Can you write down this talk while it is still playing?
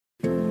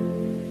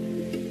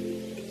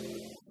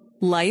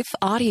Life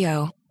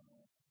Audio.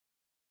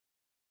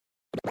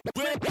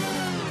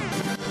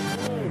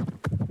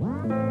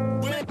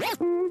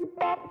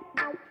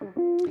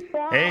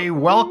 Hey,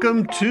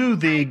 welcome to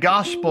the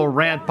Gospel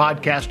Rant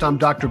Podcast. I'm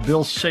Dr.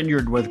 Bill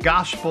Sinyard with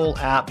Gospel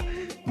App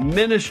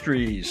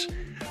Ministries.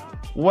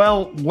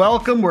 Well,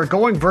 welcome. We're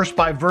going verse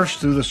by verse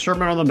through the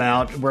Sermon on the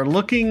Mount. We're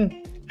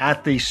looking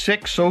at the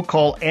 6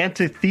 so-called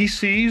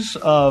antitheses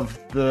of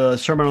the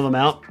Sermon on the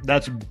Mount.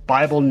 That's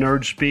Bible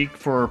nerd speak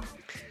for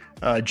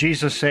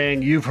Jesus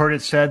saying, you've heard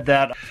it said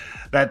that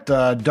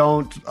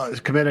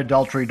don't commit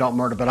adultery, don't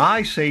murder. But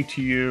I say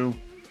to you,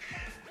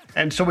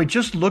 and so we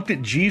just looked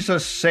at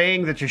Jesus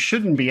saying that you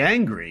shouldn't be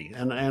angry.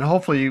 And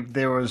hopefully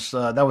that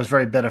was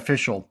very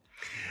beneficial.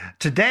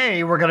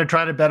 Today, we're going to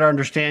try to better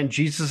understand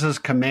Jesus'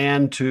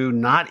 command to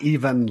not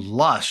even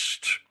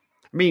lust.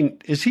 I mean,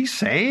 is he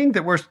saying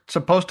that we're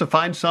supposed to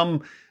find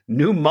some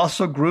new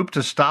muscle group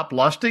to stop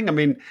lusting? I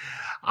mean,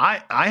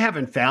 I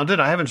haven't found it.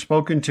 I haven't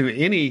spoken to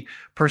any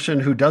person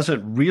who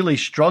doesn't really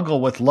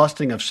struggle with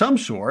lusting of some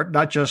sort,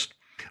 not just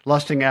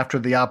lusting after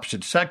the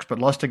opposite sex, but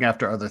lusting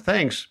after other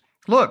things.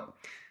 Look,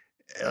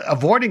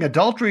 avoiding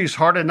adultery is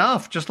hard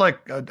enough, just like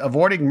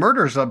avoiding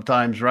murder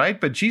sometimes, right?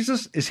 But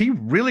Jesus, is he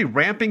really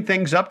ramping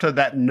things up to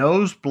that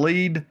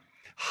nosebleed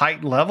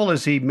height level?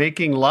 Is he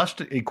making lust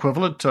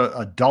equivalent to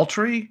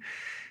adultery?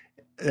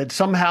 That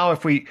somehow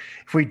if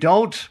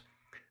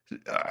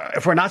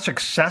we're not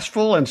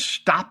successful in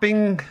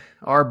stopping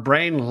our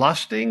brain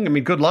lusting, I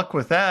mean, good luck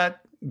with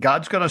that.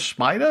 God's going to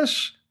smite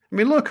us? I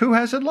mean, look, who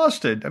hasn't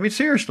lusted? I mean,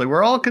 seriously,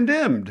 we're all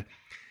condemned.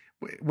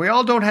 We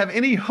all don't have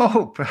any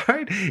hope,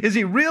 right? Is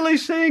he really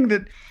saying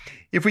that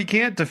if we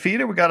can't defeat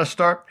it, we got to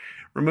start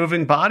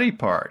removing body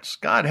parts?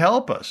 God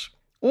help us.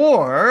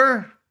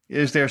 Or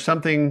is there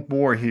something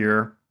more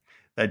here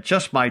that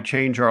just might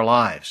change our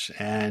lives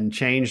and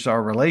change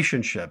our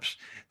relationships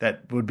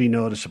that would be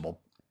noticeable?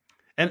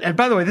 And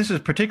by the way, this is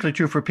particularly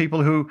true for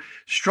people who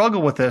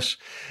struggle with this,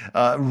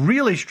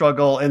 really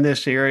struggle in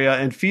this area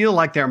and feel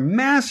like they're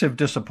massive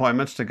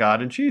disappointments to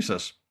God and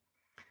Jesus.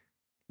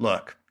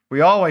 Look,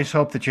 we always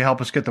hope that you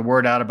help us get the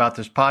word out about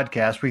this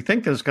podcast. We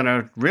think that it's going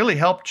to really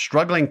help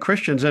struggling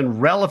Christians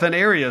in relevant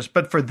areas.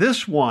 But for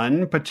this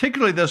one,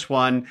 particularly this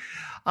one,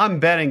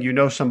 I'm betting you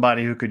know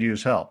somebody who could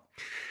use help.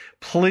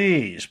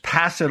 Please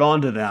pass it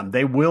on to them.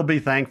 They will be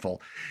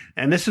thankful.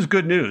 And this is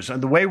good news.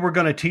 And the way we're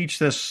going to teach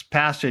this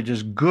passage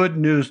is good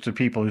news to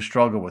people who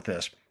struggle with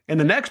this. In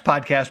the next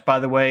podcast, by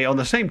the way, on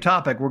the same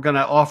topic, we're going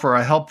to offer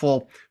a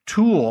helpful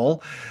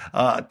tool,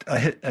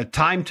 a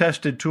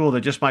time-tested tool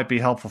that just might be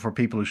helpful for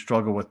people who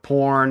struggle with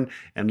porn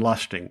and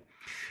lusting.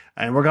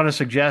 And we're going to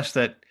suggest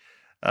that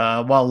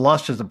while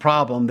lust is the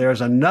problem,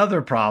 there's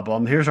another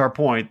problem. Here's our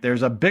point.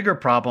 There's a bigger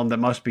problem that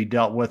must be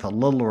dealt with a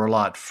little or a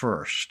lot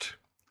first.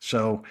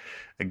 So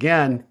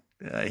again,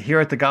 here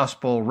at the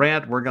Gospel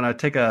Rant, we're going to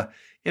take a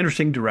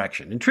interesting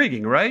direction.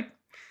 Intriguing, right?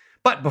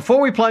 But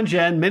before we plunge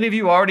in, many of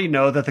you already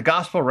know that the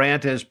Gospel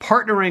Rant is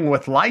partnering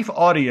with Life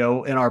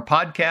Audio in our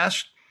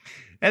podcast.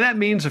 And that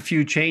means a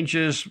few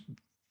changes.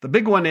 The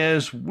big one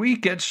is we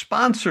get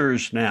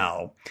sponsors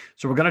now.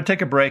 So we're going to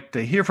take a break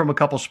to hear from a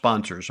couple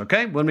sponsors,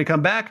 okay? When we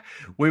come back,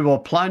 we will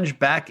plunge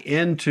back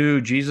into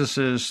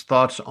Jesus's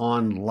thoughts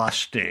on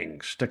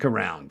lusting. Stick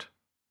around.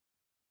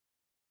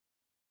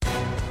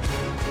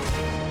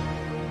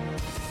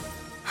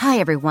 Hi,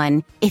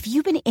 everyone. If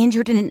you've been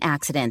injured in an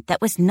accident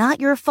that was not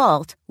your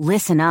fault,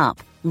 listen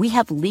up. We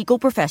have legal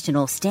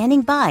professionals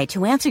standing by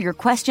to answer your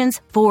questions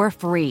for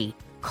free.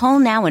 Call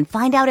now and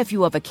find out if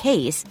you have a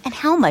case and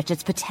how much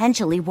it's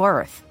potentially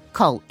worth.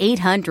 Call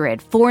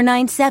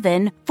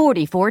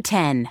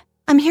 800-497-4410.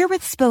 I'm here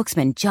with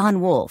spokesman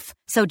John Wolf.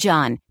 So,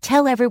 John,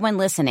 tell everyone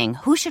listening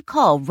who should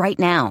call right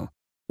now.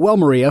 Well,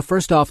 Maria,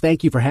 first off,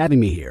 thank you for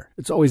having me here.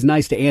 It's always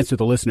nice to answer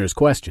the listeners'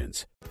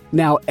 questions.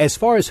 Now, as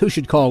far as who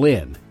should call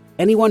in,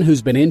 anyone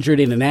who's been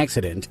injured in an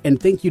accident and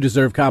think you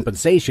deserve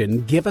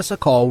compensation, give us a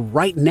call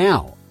right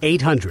now.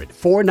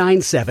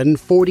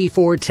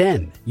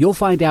 800-497-4410. You'll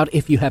find out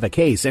if you have a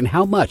case and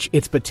how much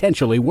it's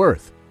potentially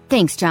worth.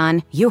 Thanks,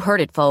 John. You heard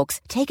it,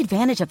 folks. Take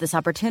advantage of this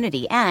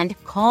opportunity and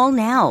call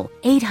now.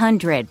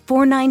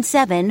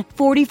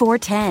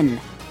 800-497-4410.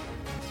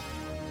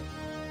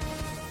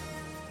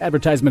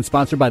 Advertisement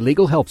sponsored by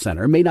Legal Help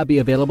Center. May not be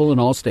available in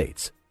all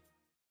states.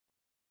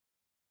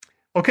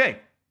 Okay.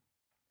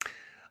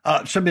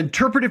 Some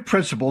interpretive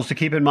principles to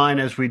keep in mind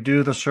as we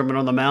do the Sermon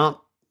on the Mount.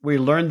 We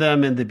learned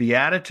them in the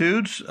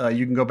Beatitudes.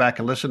 You can go back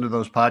and listen to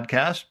those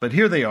podcasts, but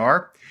here they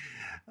are.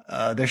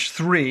 There's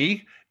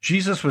 3.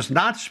 Jesus was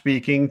not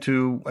speaking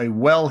to a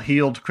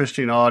well-heeled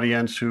Christian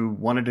audience who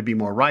wanted to be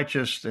more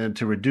righteous and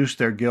to reduce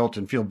their guilt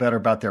and feel better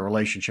about their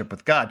relationship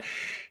with God.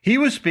 He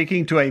was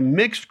speaking to a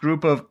mixed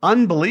group of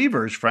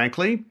unbelievers,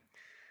 frankly,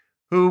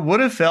 who would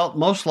have felt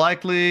most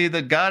likely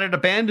that God had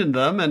abandoned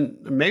them, and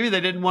maybe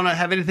they didn't want to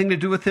have anything to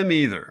do with him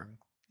either.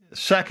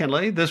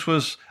 Secondly, this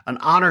was an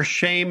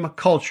honor-shame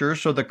culture,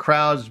 so the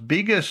crowd's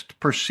biggest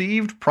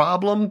perceived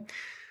problem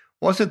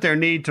wasn't their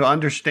need to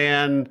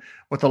understand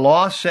what the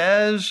law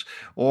says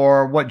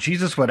or what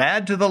Jesus would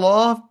add to the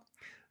law.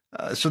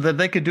 so that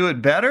they could do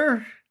it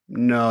better?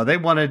 No, they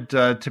wanted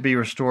to be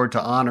restored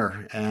to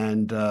honor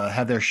and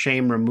have their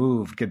shame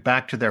removed, get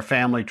back to their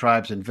family,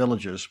 tribes, and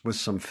villages with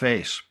some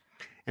face.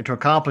 And to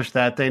accomplish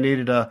that, they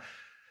needed a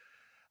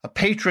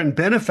patron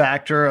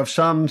benefactor of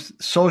some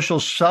social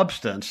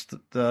substance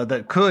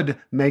that could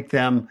make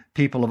them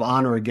people of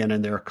honor again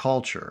in their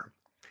culture.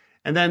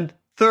 And then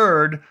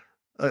third,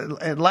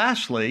 and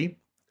lastly,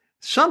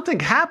 something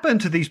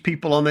happened to these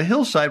people on the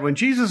hillside. When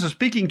Jesus is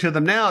speaking to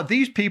them now,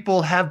 these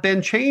people have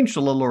been changed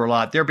a little or a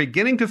lot. They're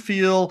beginning to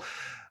feel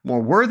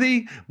more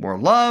worthy, more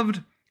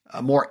loved,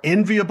 more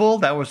enviable.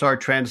 That was our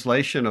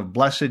translation of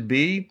blessed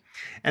be.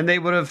 And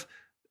that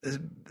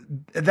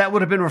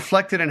would have been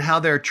reflected in how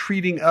they're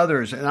treating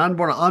others. And I'm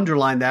going to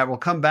underline that. We'll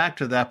come back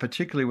to that,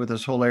 particularly with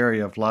this whole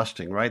area of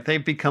lusting, right?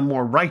 They've become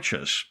more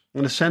righteous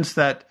in the sense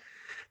that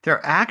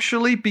they're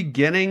actually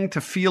beginning to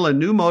feel a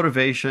new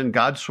motivation,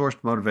 God-sourced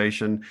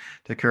motivation,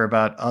 to care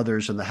about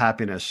others and the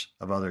happiness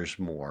of others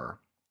more.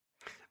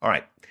 All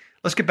right,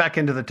 let's get back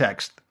into the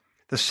text.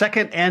 The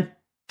second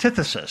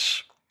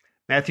antithesis,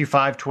 Matthew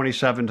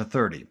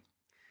 5:27-30.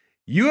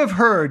 You have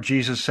heard,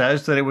 Jesus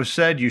says, that it was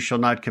said, you shall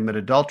not commit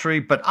adultery.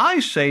 But I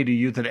say to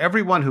you that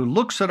everyone who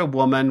looks at a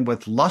woman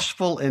with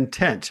lustful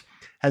intent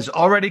has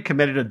already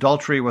committed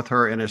adultery with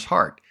her in his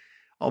heart.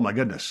 Oh, my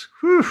goodness.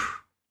 Whew.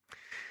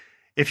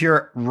 If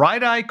your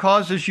right eye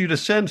causes you to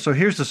sin, so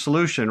here's the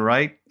solution,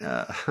 right?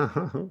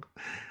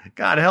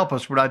 God help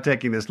us, we're not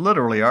taking this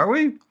literally, are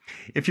we?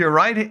 If your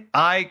right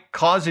eye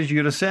causes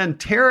you to sin,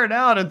 tear it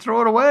out and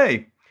throw it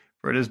away.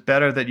 For it is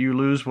better that you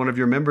lose one of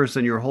your members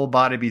than your whole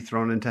body be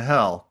thrown into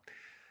hell.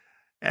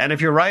 And if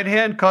your right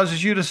hand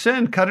causes you to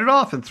sin, cut it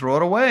off and throw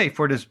it away.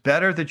 For it is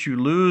better that you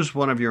lose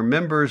one of your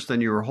members than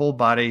your whole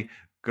body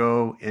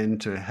go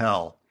into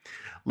hell.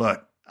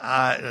 Look,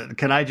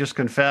 can I just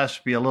confess,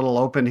 be a little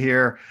open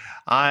here?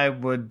 I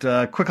would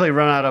quickly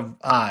run out of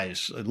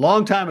eyes a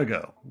long time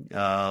ago,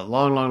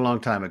 long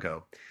time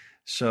ago.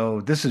 So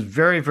this is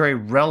very, very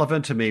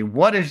relevant to me.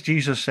 What is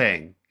Jesus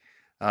saying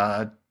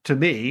to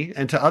me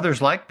and to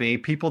others like me,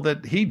 people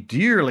that he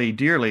dearly,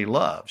 dearly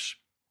loves?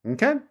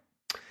 Okay?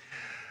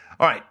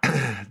 All right.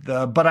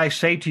 But I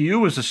say to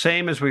you is the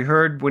same as we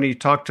heard when he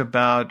talked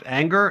about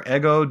anger,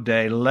 ego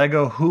de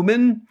lego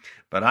human.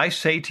 But I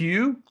say to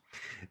you,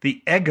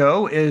 the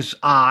ego is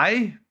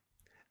I,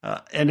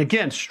 and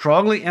again,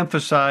 strongly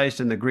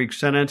emphasized in the Greek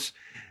sentence.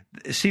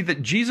 See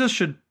that Jesus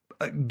should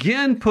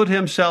again put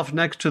himself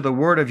next to the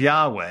word of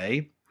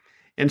Yahweh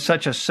in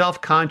such a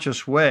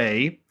self-conscious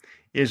way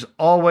is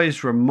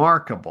always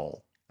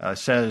remarkable,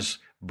 says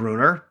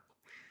Bruner,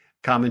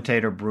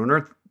 commentator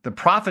Bruner. The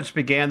prophets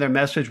began their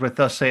message with,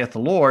 thus saith the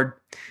Lord.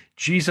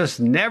 Jesus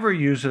never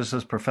uses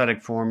this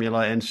prophetic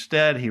formula.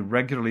 Instead, he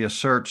regularly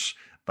asserts,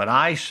 but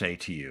I say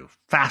to you.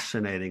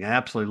 Fascinating. I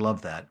absolutely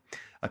love that.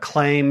 A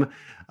claim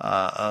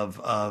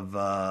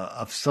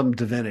of some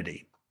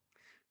divinity.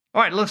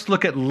 All right, let's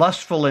look at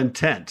lustful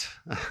intent.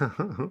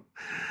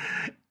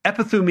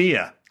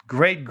 Epithumia,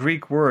 great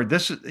Greek word.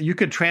 This you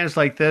could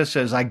translate this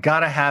as I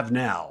gotta have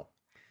now.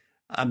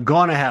 I'm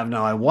gonna have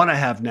now. I want to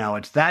have now.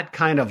 It's that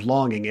kind of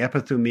longing,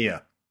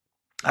 epithumia.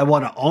 I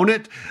want to own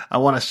it. I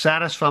want to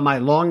satisfy my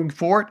longing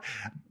for it.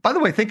 By the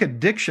way, think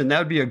addiction. That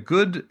would be a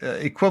good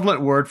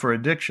equivalent word for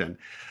addiction.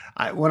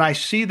 When I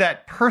see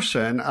that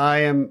person,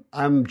 I'm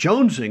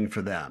jonesing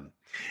for them.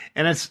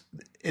 And it's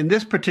in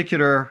this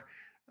particular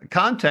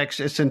context,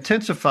 it's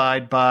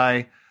intensified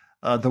by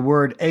the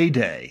word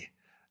ade.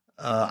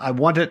 I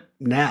want it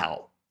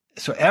now.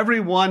 So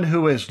everyone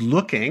who is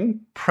looking,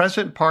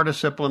 present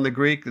participle in the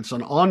Greek, it's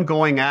an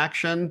ongoing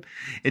action.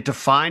 It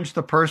defines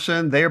the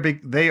person.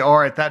 They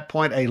are at that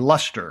point a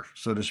luster,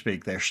 so to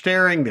speak. They're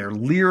staring, they're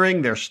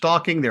leering, they're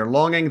stalking, they're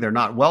longing, they're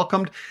not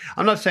welcomed.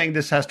 I'm not saying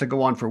this has to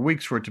go on for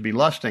weeks for it to be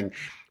lusting,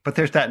 but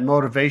there's that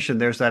motivation,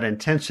 there's that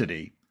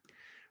intensity,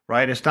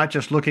 right? It's not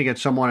just looking at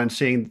someone and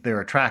seeing they're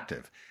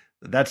attractive.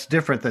 That's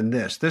different than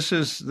this. This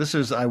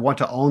is I want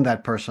to own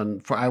that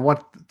person. I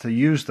want to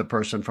use the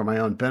person for my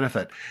own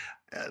benefit.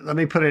 Let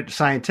me put it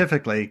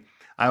scientifically.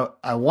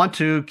 I want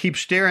to keep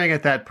staring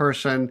at that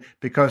person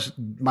because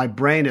my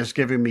brain is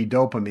giving me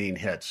dopamine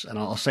hits, and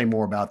I'll say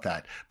more about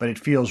that. But it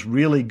feels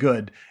really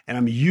good, and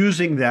I'm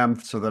using them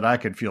so that I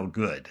could feel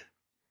good.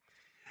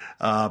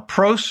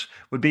 Pros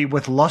would be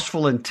with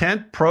lustful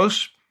intent.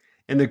 Pros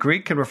in the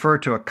Greek can refer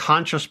to a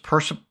conscious,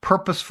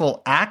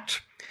 purposeful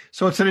act.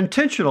 So it's an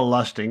intentional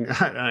lusting,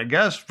 I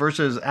guess,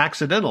 versus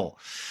accidental.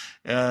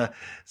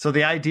 So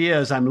the idea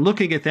is I'm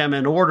looking at them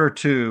in order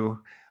to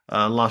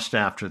lust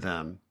after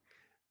them.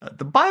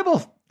 The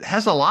Bible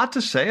has a lot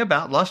to say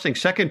about lusting.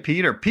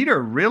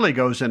 Peter really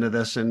goes into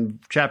this in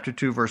chapter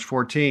 2, verse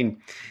 14.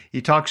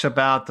 He talks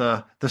about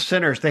the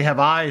sinners. They have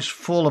eyes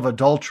full of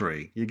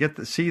adultery. You get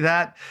to see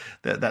that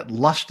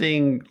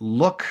lusting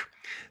look.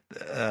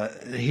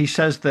 He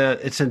says that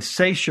it's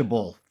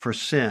insatiable for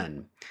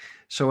sin.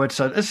 So it's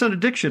an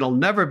addiction. It'll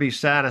never be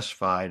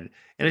satisfied.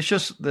 And it's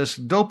just this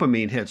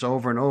dopamine hits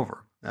over and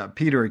over.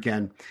 Peter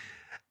again.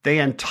 They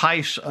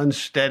entice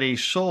unsteady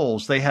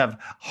souls. They have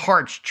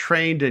hearts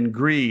trained in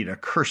greed,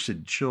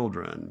 accursed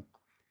children.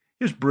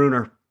 Here's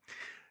Bruner.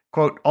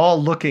 Quote,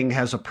 all looking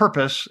has a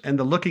purpose, and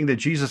the looking that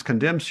Jesus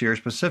condemns here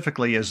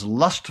specifically is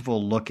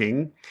lustful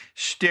looking,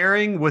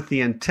 staring with the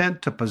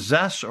intent to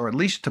possess or at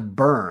least to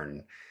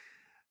burn.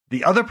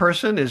 The other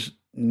person is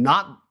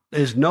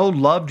no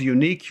loved,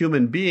 unique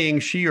human being.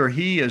 She or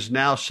he is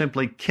now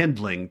simply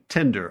kindling,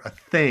 tinder, a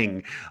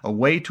thing, a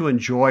way to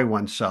enjoy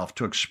oneself,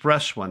 to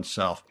express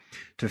oneself,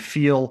 to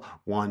feel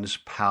one's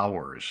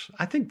powers.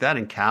 I think that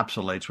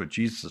encapsulates what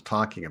Jesus is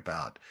talking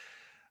about.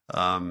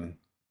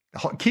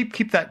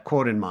 Keep that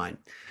quote in mind.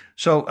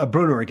 So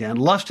Bruner again,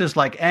 lust is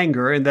like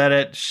anger in that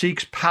it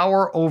seeks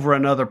power over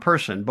another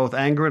person. Both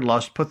anger and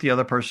lust put the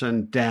other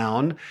person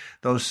down,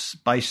 those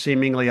by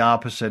seemingly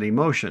opposite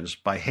emotions,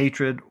 by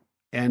hatred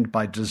and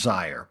by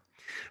desire.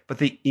 But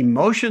the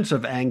emotions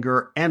of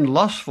anger and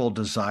lustful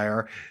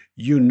desire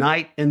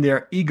unite in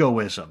their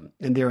egoism,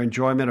 in their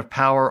enjoyment of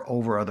power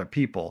over other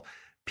people.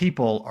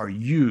 People are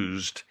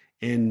used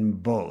in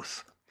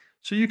both.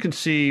 So you can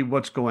see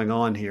what's going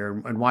on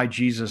here and why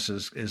Jesus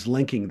is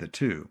linking the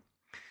two.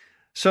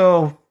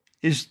 So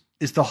is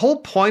the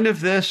whole point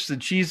of this that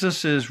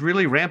Jesus is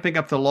really ramping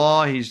up the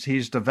law?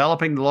 He's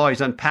developing the law.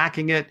 He's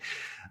unpacking it.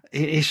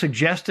 He's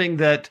suggesting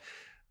that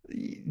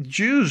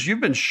Jews,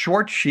 you've been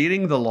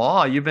short-sheeting the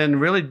law. You've been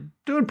really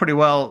doing pretty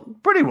well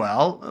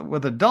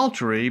with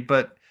adultery,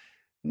 but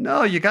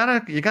no, you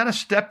gotta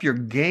step your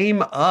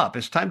game up.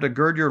 It's time to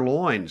gird your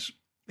loins.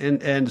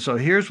 And so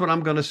here's what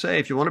I'm going to say.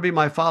 If you want to be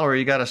my follower,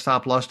 you got to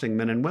stop lusting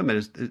men and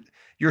women.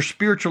 Your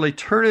spiritual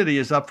eternity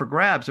is up for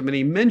grabs. I mean,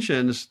 he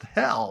mentions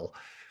hell.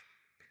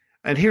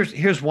 And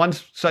here's one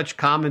such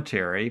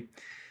commentary,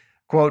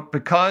 quote,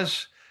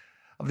 because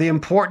of the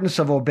importance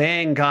of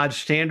obeying God's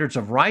standards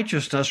of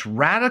righteousness,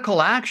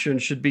 radical action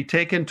should be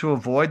taken to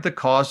avoid the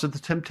cause of the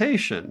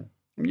temptation.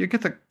 You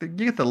get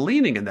the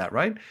leaning in that,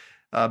 right?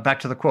 Back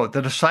to the quote,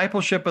 the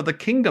discipleship of the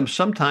kingdom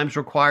sometimes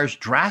requires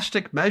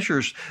drastic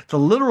measures. The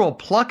literal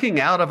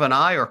plucking out of an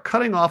eye or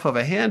cutting off of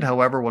a hand,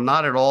 however, will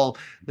not at all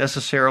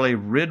necessarily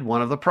rid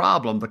one of the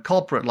problem. The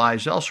culprit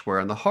lies elsewhere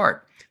in the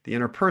heart, the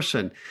inner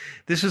person.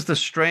 This is the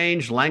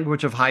strange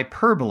language of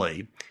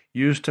hyperbole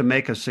used to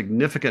make a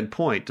significant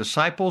point.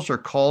 Disciples are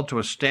called to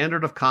a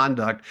standard of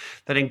conduct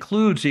that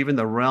includes even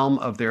the realm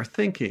of their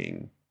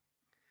thinking.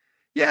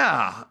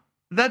 Yeah,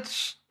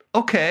 that's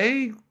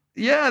okay.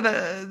 Yeah,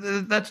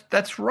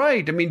 that's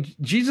right. I mean,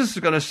 Jesus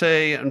is going to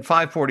say in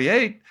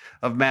 5:48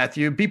 of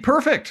Matthew, be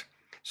perfect.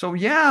 So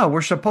yeah,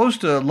 we're supposed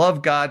to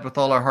love God with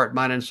all our heart,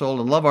 mind, and soul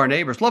and love our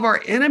neighbors, love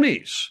our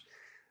enemies.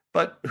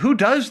 But who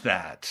does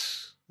that?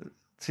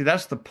 See,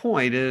 that's the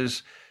point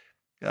is,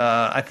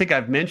 I think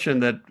I've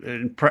mentioned that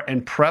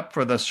in prep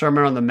for the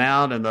Sermon on the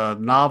Mount and the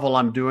novel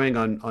I'm doing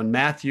on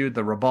Matthew,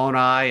 the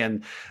Rabboni,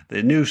 and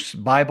the new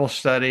Bible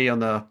study on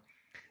the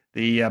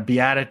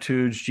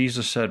Beatitudes,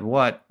 Jesus said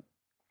what?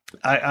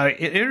 I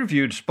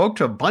spoke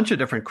to a bunch of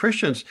different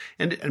Christians,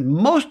 and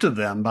most of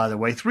them, by the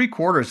way,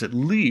 3/4 at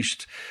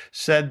least,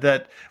 said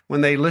that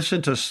when they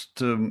listen to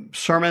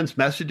sermons,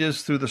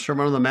 messages through the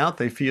Sermon on the Mount,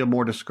 they feel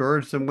more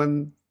discouraged than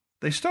when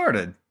they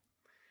started.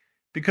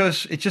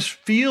 Because it just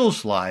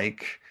feels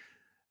like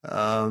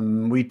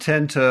we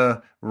tend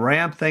to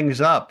ramp things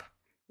up.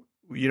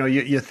 You know,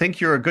 you think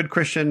you're a good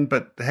Christian,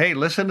 but hey,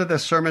 listen to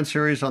this sermon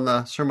series on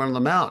the Sermon on the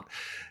Mount.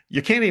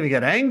 You can't even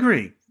get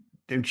angry.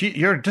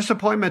 You're a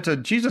disappointment to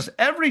Jesus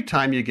every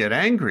time you get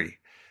angry,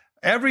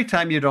 every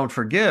time you don't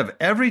forgive,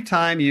 every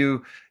time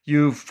you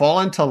fall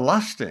into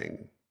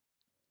lusting.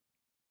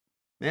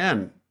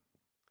 Man.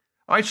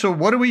 All right, so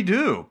what do we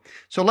do?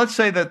 So let's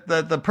say that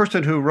the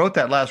person who wrote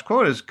that last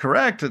quote is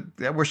correct,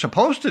 that we're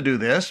supposed to do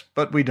this,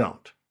 but we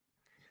don't.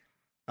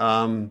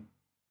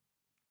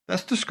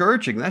 That's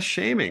discouraging. That's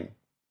shaming.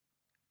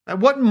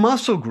 And what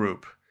muscle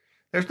group?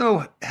 There's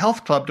no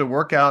health club to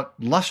work out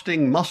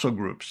lusting muscle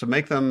groups to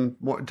make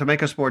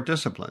us more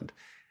disciplined.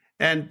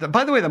 And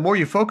by the way, the more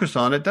you focus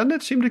on it, doesn't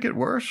it seem to get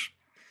worse?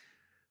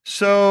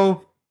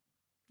 So,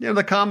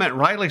 the comment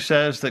rightly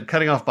says that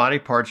cutting off body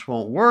parts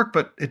won't work,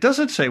 but it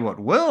doesn't say what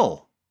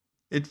will.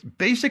 It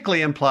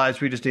basically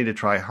implies we just need to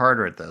try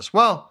harder at this.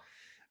 Well,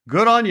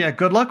 good on you.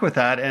 Good luck with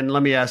that. And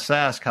let me ask,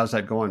 how's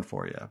that going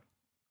for you?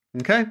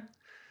 Okay?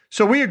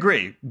 So we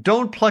agree.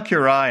 Don't pluck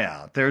your eye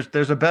out.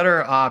 There's a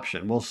better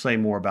option. We'll say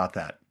more about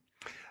that.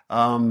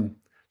 So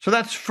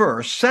that's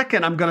first.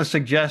 Second, I'm going to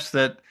suggest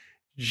that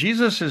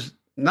Jesus is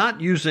not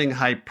using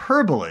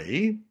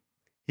hyperbole.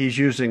 He's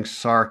using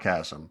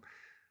sarcasm.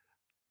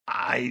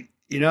 I'm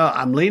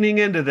leaning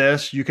into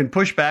this. You can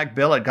push back,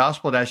 Bill, at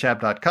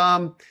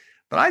gospel-app.com.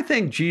 But I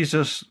think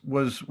Jesus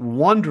was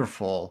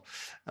wonderful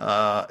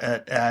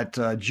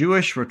at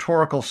Jewish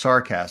rhetorical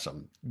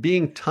sarcasm,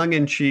 being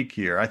tongue-in-cheek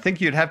here. I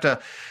think you'd have to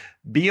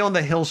be on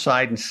the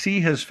hillside and see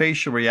his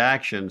facial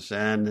reactions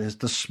and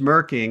the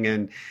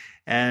smirking,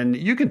 and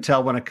you can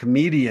tell when a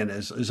comedian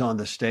is on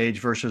the stage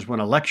versus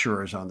when a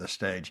lecturer is on the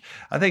stage.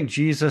 I think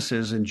Jesus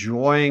is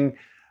enjoying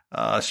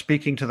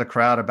speaking to the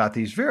crowd about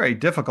these very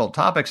difficult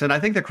topics, and I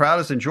think the crowd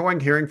is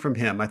enjoying hearing from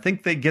him. I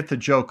think they get the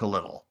joke a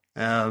little.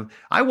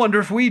 I wonder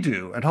if we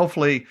do, and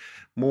hopefully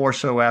more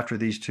so after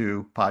these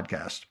two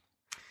podcasts.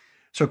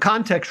 So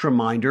context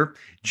reminder,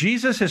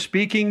 Jesus is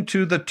speaking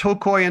to the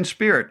Tokoian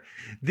spirit.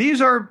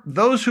 These are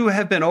those who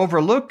have been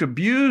overlooked,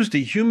 abused,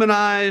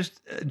 dehumanized,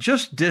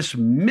 just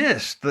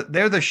dismissed.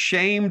 They're the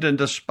shamed and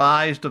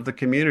despised of the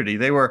community.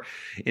 They were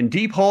in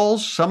deep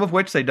holes, some of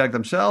which they dug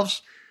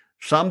themselves.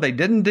 Some they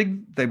didn't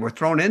dig, they were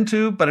thrown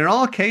into. But in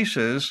all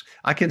cases,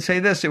 I can say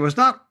this, it was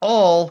not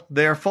all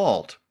their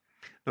fault.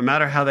 No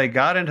matter how they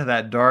got into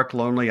that dark,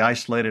 lonely,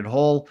 isolated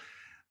hole,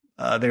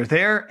 they're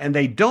there and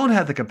they don't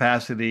have the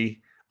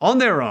capacity on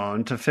their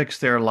own to fix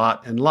their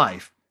lot in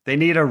life. They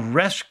need a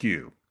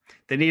rescue.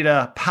 They need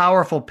a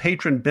powerful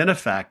patron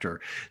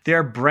benefactor.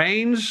 Their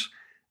brains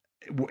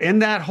in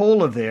that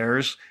hole of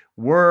theirs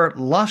were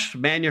lust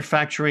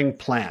manufacturing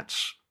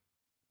plants.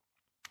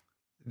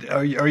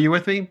 Are you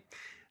with me?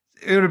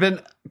 It would have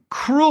been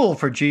cruel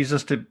for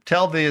Jesus to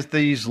tell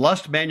these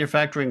lust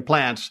manufacturing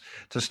plants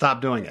to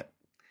stop doing it.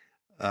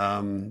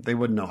 They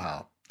wouldn't know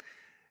how.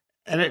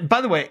 And by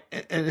the way,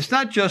 it's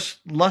not just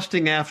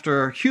lusting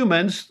after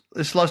humans,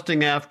 it's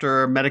lusting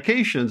after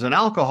medications and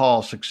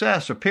alcohol,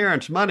 success,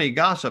 appearance, money,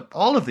 gossip,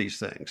 all of these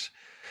things.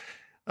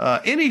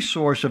 Any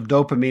source of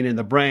dopamine in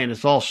the brain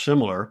is all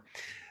similar.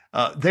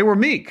 They were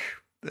meek,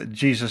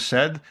 Jesus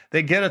said.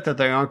 They get it that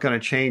they aren't going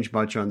to change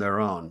much on their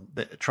own.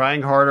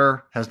 Trying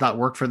harder has not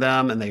worked for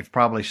them, and they've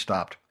probably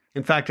stopped.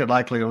 In fact, it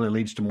likely only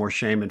leads to more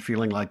shame and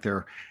feeling like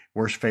they're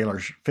worse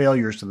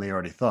failures than they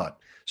already thought.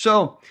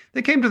 So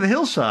they came to the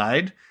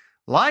hillside,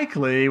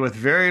 likely with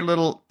very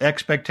little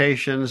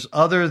expectations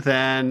other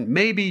than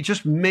maybe,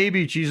 just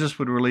maybe, Jesus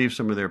would relieve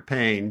some of their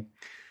pain.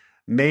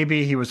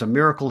 Maybe he was a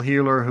miracle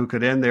healer who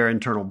could end their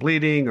internal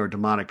bleeding or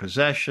demonic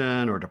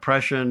possession or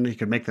depression. He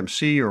could make them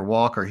see or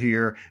walk or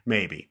hear,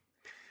 maybe.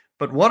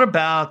 But what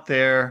about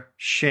their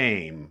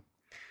shame?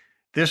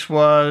 This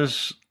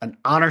was an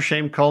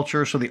honor-shame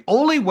culture, so the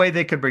only way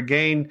they could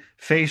regain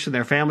face in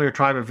their family or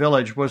tribe or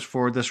village was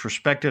for this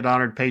respected,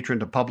 honored patron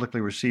to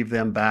publicly receive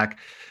them back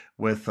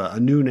with a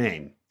new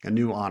name, a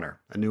new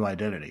honor, a new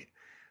identity.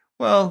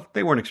 Well,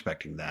 they weren't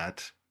expecting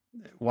that.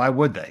 Why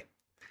would they?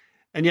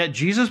 And yet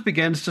Jesus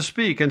begins to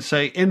speak and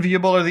say,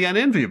 enviable are the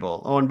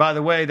unenviable. Oh, and by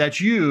the way,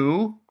 that's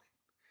you,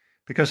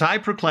 because I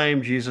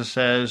proclaim, Jesus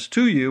says,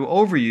 to you,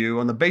 over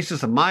you, on the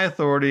basis of my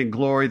authority and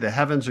glory, the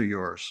heavens are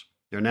yours.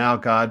 They're now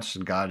God's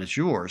and God is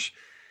yours.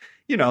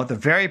 You know, the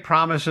very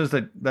promises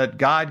that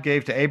God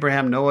gave to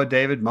Abraham, Noah,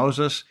 David,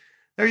 Moses,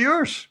 they're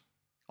yours.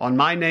 On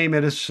my name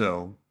it is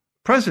so.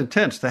 Present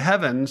tense, the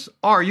heavens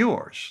are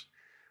yours.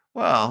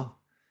 Well,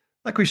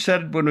 like we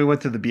said when we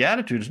went through the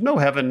Beatitudes, no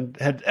heaven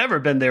had ever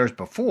been theirs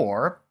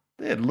before.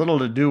 They had little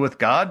to do with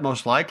God,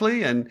 most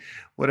likely, and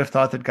would have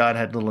thought that God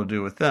had little to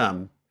do with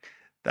them.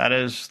 That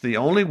is the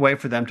only way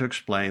for them to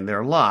explain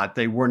their lot.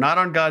 They were not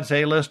on God's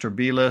A list or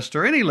B list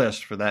or any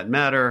list for that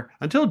matter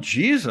until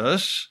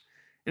Jesus,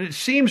 and it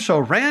seems so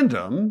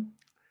random.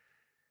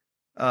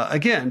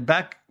 Again,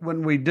 back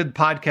when we did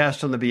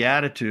podcasts on the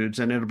Beatitudes,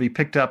 and it'll be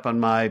picked up on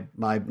my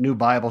new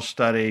Bible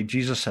study,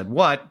 Jesus said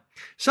what?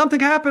 Something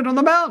happened on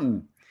the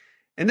mountain.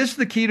 And this is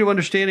the key to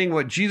understanding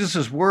what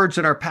Jesus' words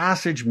in our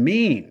passage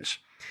means.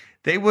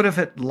 They would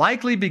have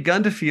likely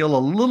begun to feel a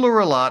little or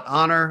a lot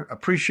honor,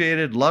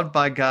 appreciated, loved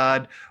by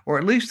God, or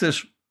at least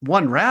this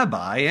one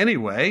rabbi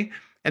anyway,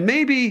 and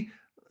maybe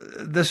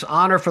this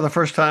honor for the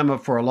first time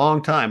for a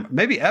long time,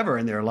 maybe ever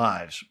in their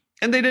lives.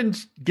 And they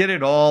didn't get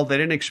it all. They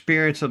didn't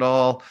experience it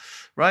all,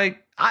 right?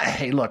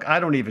 Hey, look, I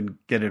don't even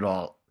get it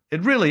all.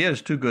 It really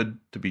is too good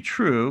to be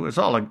true. It's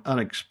all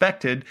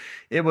unexpected.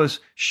 It was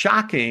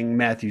shocking,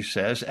 Matthew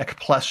says,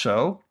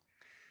 ekplesso.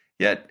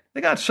 Yet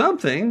they got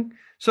something.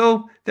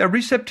 So their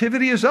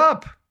receptivity is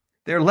up.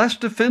 They're less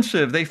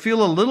defensive. They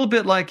feel a little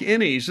bit like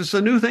innies. It's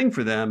a new thing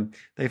for them.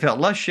 They felt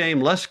less shame,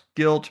 less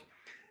guilt.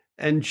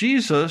 And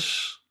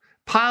Jesus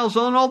piles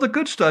on all the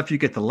good stuff. You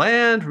get the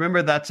land.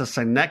 Remember, that's a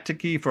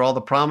synecdoche for all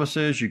the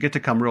promises. You get to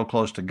come real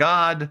close to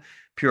God,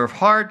 pure of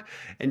heart,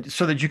 and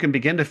so that you can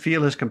begin to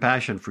feel his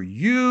compassion for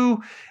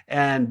you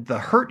and the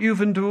hurt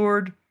you've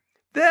endured.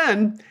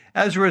 Then,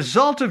 as a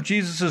result of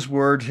Jesus'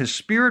 word, his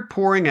spirit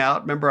pouring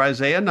out, remember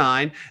Isaiah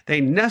 9, they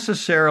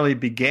necessarily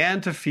began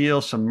to feel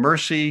some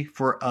mercy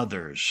for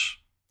others.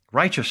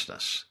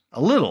 Righteousness,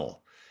 a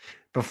little.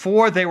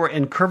 Before they were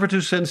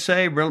incurvatus in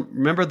se,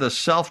 remember the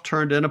self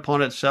turned in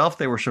upon itself.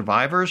 They were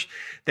survivors.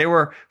 They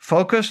were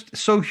focused,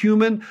 so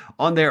human,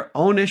 on their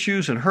own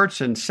issues and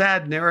hurts and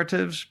sad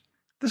narratives.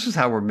 This is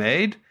how we're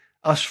made.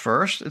 Us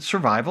first, it's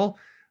survival.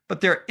 But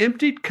their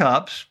emptied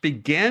cups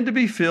began to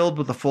be filled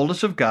with the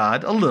fullness of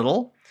God, a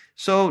little.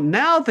 So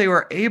now they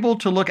were able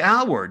to look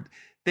outward.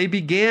 They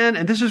began,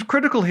 and this is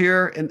critical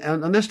here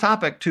on this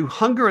topic, to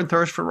hunger and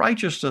thirst for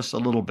righteousness a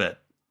little bit.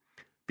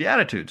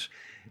 Beatitudes.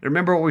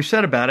 Remember what we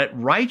said about it.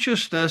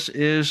 Righteousness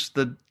is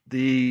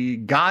the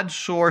God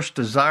source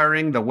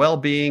desiring the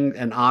well-being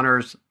and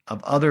honors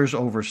of others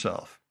over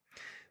self.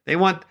 They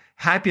want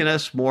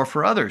happiness more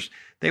for others.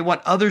 They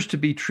want others to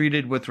be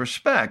treated with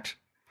respect.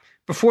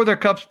 Before their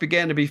cups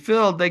began to be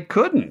filled, they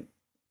couldn't.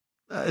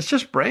 It's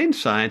just brain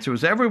science. It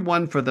was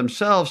everyone for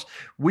themselves.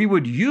 We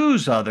would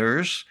use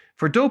others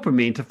for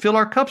dopamine to fill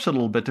our cups a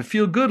little bit, to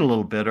feel good a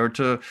little bit, or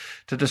to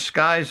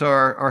disguise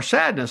our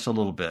sadness a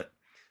little bit.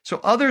 So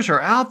others are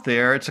out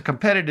there. It's a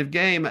competitive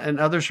game, and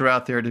others are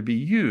out there to be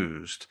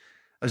used.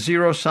 A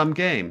zero-sum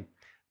game.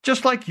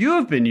 Just like you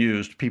have been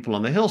used, people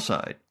on the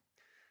hillside.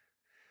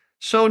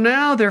 So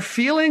now they're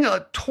feeling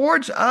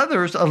towards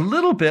others a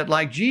little bit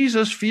like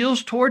Jesus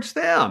feels towards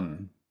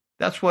them.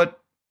 That's what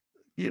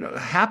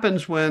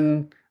happens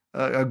when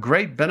a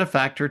great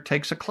benefactor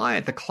takes a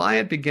client. The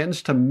client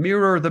begins to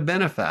mirror the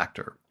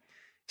benefactor.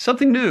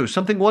 Something new,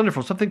 something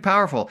wonderful, something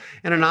powerful.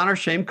 In an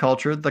honor-shame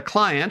culture, the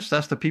clients,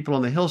 that's the people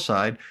on the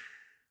hillside,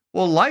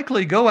 will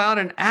likely go out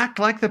and act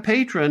like the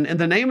patron in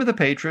the name of the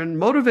patron,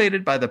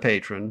 motivated by the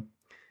patron,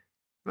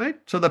 right?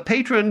 So the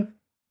patron,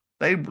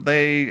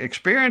 they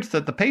experience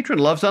that the patron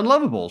loves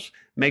unlovables,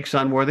 makes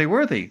unworthy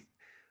worthy.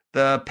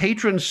 The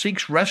patron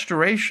seeks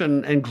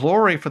restoration and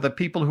glory for the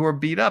people who are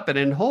beat up and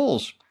in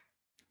holes.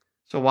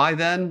 So why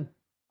then,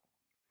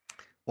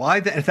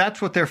 if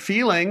that's what they're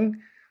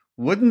feeling,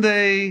 wouldn't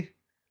they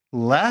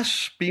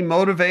less be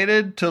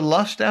motivated to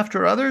lust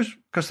after others?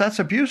 Because that's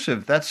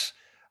abusive, that's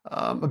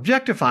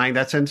objectifying,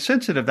 that's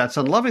insensitive, that's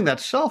unloving,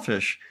 that's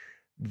selfish.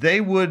 They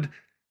would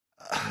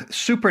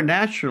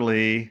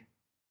supernaturally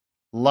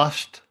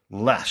lust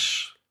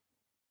less.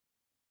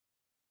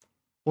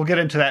 We'll get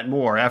into that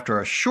more after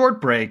a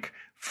short break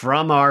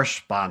from our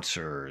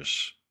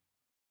sponsors.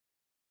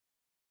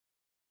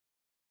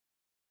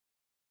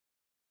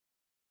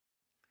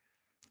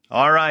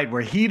 All right,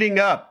 we're heating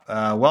up.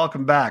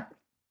 Welcome back.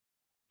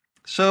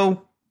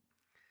 So,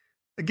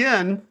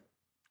 again,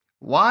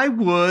 why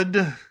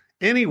would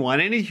anyone,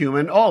 any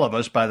human, all of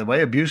us, by the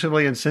way,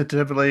 abusively,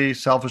 insensitively,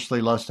 selfishly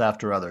lust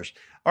after others?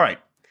 All right,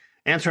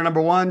 answer number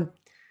one,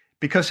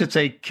 because it's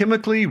a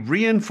chemically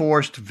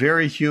reinforced,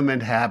 very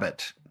human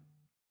habit.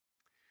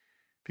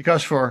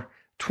 Because for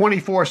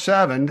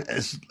 24/7,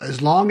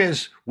 as long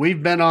as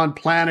we've been on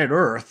planet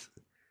Earth,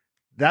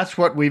 that's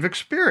what we've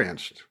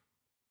experienced.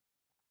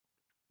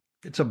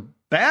 It's a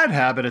bad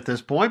habit at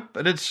this point,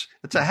 but it's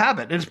a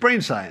habit. It's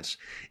brain science.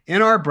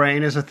 In our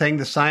brain is a thing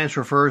the science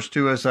refers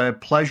to as a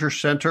pleasure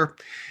center.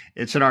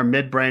 It's in our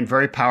midbrain,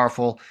 very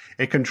powerful.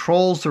 It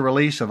controls the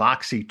release of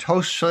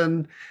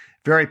oxytocin,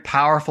 very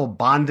powerful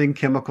bonding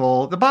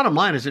chemical. The bottom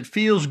line is it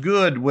feels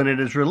good when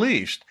it is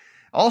released.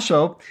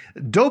 Also,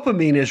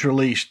 dopamine is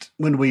released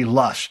when we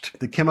lust,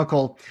 the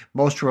chemical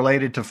most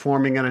related to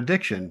forming an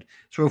addiction.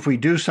 So if we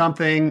do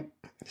something,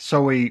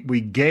 so we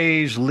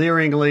gaze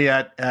leeringly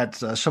at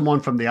someone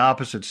from the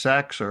opposite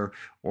sex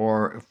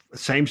or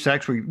same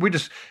sex,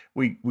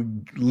 we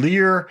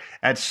leer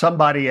at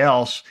somebody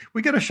else,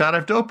 we get a shot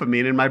of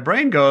dopamine, and my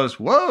brain goes,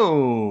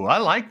 whoa, I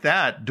like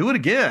that. Do it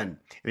again.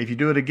 And if you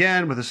do it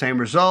again with the same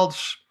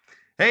results,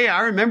 hey,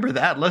 I remember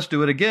that. Let's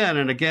do it again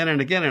and again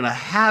and again. And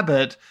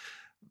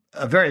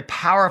a very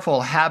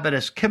powerful habit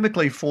is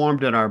chemically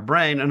formed in our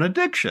brain, an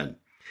addiction,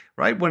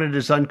 right, when it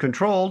is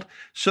uncontrolled.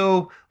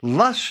 So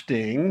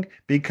lusting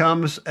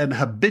becomes an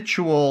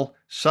habitual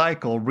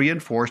cycle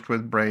reinforced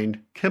with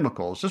brain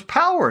chemicals. There's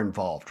power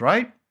involved,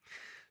 right?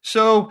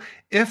 So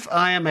if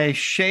I am a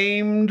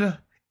shamed,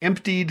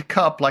 emptied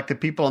cup like the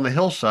people on the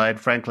hillside,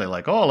 frankly,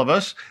 like all of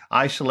us,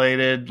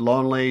 isolated,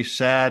 lonely,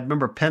 sad,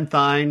 remember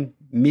Penthine,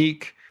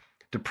 meek,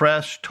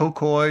 depressed,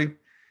 tokoi,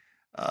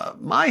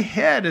 my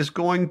head is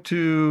going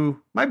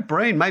to, my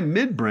brain, my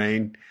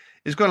midbrain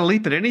is going to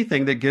leap at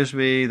anything that gives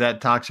me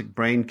that toxic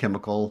brain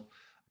chemical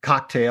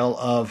cocktail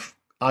of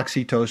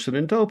oxytocin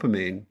and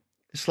dopamine.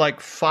 It's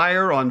like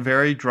fire on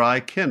very dry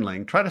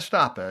kindling. Try to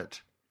stop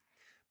it.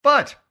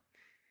 But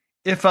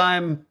if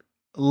I'm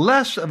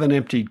less of an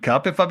emptied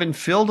cup, if I've been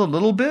filled a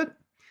little bit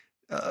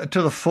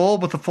to the full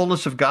with the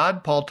fullness of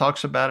God, Paul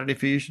talks about in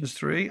Ephesians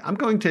 3, I'm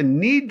going to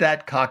need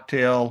that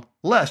cocktail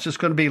less. It's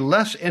going to be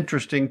less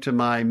interesting to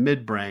my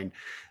midbrain.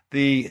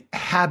 The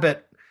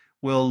habit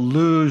will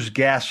lose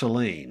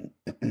gasoline.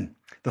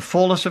 The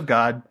fullness of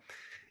God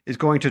is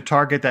going to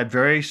target that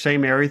very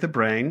same area of the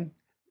brain.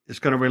 It's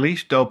going to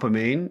release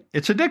dopamine.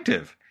 It's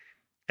addictive.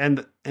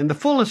 And the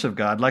fullness of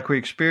God, like we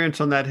experienced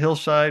on that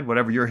hillside,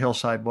 whatever your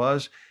hillside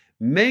was,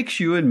 makes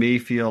you and me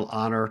feel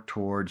honor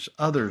towards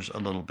others a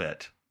little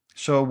bit.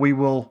 So we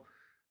will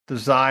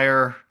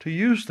desire to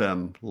use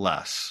them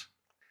less.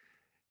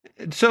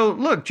 So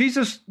look,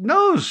 Jesus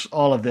knows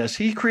all of this.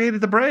 He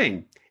created the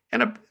brain.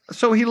 And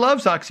so he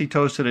loves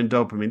oxytocin and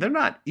dopamine. They're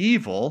not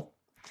evil,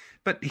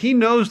 but he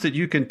knows that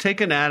you can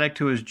take an addict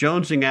who is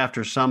jonesing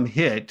after some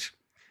hit,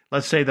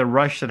 let's say the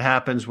rush that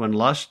happens when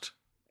lust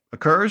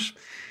occurs,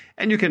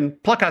 and you can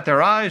pluck out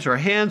their eyes or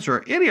hands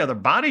or any other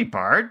body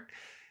part,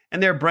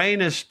 and their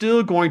brain is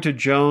still going to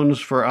jones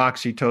for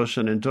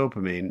oxytocin and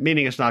dopamine,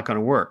 meaning it's not going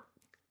to work.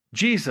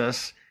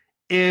 Jesus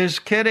is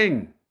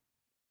kidding.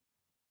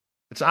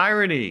 It's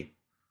irony.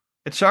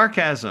 It's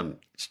sarcasm.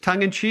 It's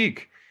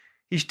tongue-in-cheek.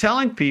 He's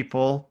telling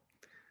people,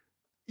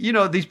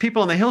 these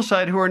people on the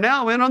hillside who are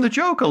now in on the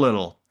joke a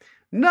little.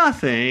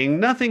 Nothing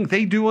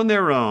they do on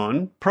their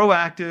own,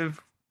 proactive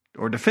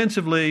or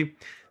defensively,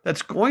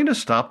 that's going to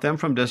stop them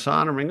from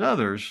dishonoring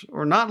others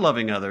or not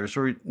loving others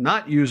or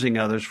not using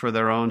others for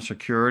their own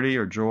security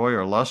or joy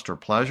or lust or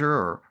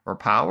pleasure or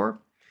power.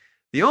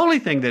 The only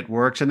thing that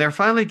works, and they're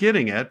finally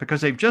getting it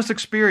because they've just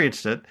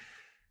experienced it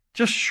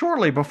just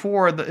shortly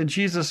before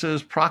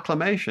Jesus'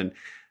 proclamation,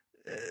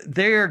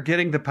 they're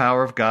getting the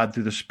power of God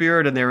through the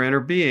Spirit in their inner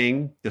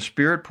being, the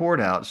Spirit poured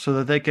out, so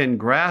that they can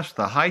grasp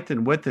the height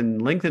and width and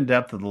length and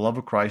depth of the love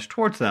of Christ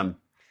towards them.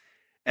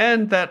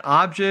 And that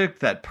object,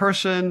 that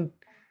person,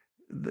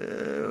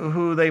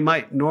 who they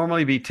might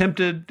normally be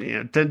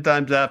tempted, 10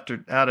 times out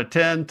of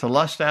 10 to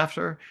lust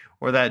after,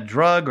 or that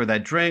drug or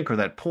that drink or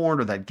that porn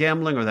or that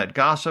gambling or that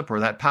gossip or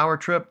that power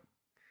trip,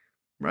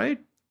 right?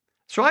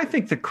 So I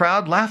think the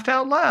crowd laughed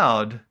out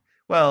loud,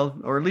 well,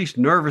 or at least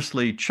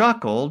nervously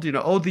chuckled,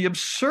 oh, the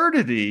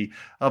absurdity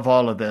of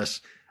all of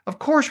this. Of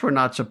course we're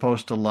not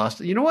supposed to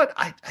lust. You know what?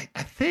 I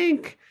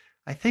think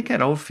I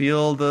don't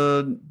feel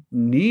the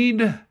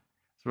need, is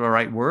the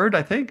right word,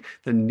 I think,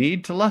 the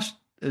need to lust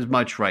as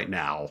much right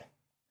now.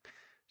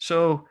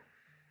 So,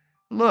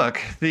 look,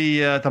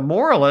 the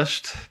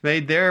moralists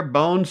made their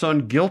bones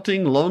on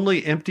guilting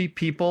lonely, empty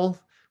people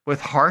with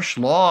harsh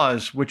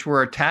laws which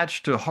were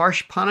attached to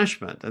harsh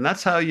punishment. And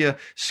that's how you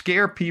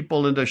scare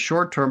people into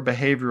short-term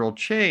behavioral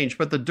change.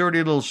 But the dirty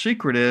little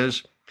secret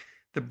is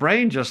the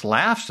brain just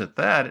laughs at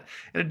that,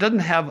 and it doesn't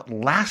have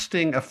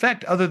lasting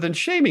effect other than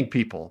shaming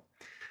people.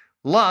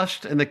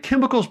 Lust and the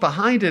chemicals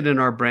behind it in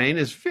our brain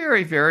is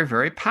very, very,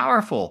 very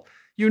powerful.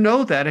 You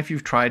know that if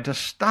you've tried to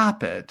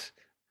stop it.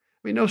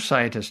 No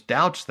scientist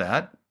doubts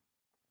that.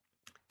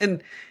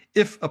 And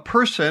if a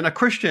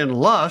Christian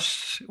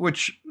lusts,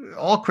 which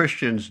all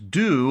Christians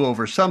do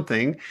over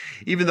something,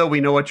 even though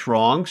we know it's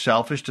wrong,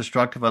 selfish,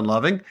 destructive,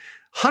 unloving,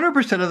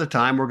 100% of the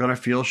time we're going to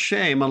feel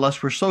shame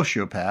unless we're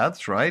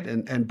sociopaths, right?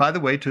 And by the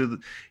way, to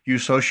you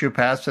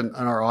sociopaths in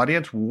our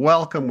audience,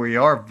 welcome. We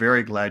are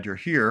very glad you're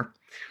here,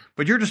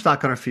 but you're just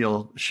not going to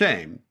feel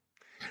shame.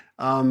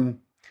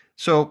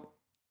 So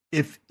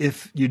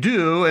if you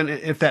do, and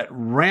if that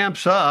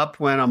ramps up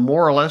when a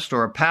moralist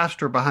or a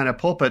pastor behind a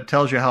pulpit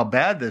tells you how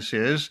bad this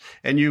is,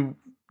 and you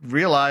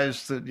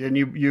realize that, and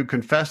you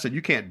confess that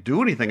you can't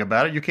do anything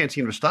about it, you can't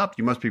seem to stop,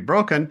 you must be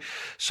broken.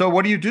 So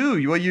what do?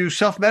 You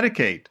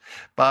self-medicate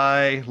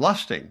by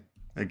lusting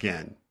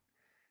again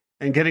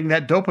and getting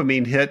that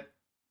dopamine hit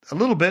a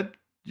little bit.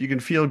 You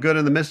can feel good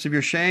in the midst of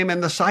your shame,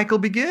 and the cycle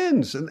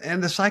begins.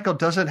 And the cycle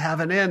doesn't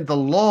have an end. The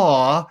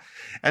law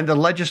and the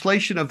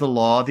legislation of the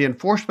law, the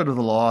enforcement of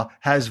the law,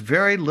 has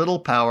very little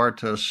power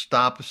to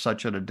stop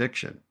such an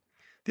addiction.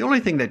 The only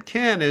thing that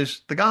can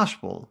is the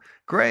gospel,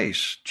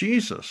 grace,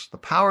 Jesus, the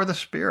power of the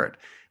Spirit.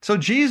 So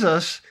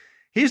Jesus,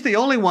 he's the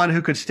only one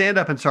who could stand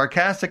up and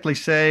sarcastically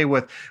say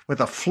with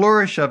a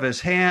flourish of his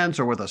hands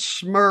or with a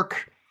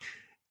smirk,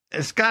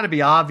 it's got to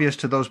be obvious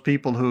to those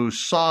people who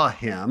saw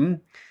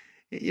him,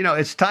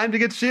 it's time to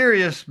get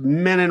serious,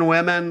 men and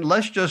women.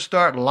 Let's just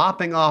start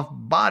lopping off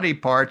body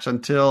parts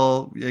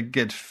until it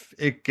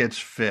gets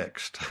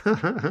fixed.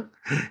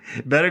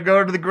 Better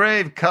go to the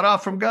grave, cut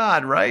off from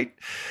God, right?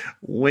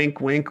 Wink,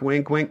 wink,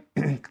 wink, wink.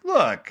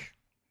 Look,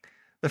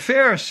 the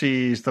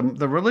Pharisees, the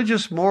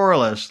religious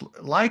moralists,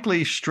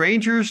 likely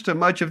strangers to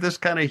much of this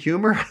kind of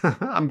humor,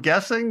 I'm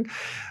guessing,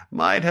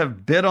 might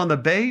have bit on the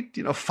bait.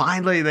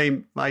 Finally,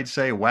 they might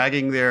say,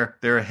 wagging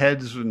their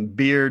heads and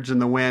beards in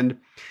the wind,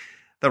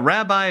 the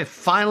rabbi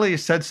finally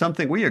said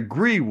something we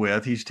agree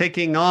with. He's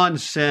taking on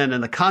sin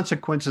and the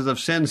consequences of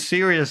sin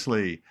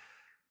seriously.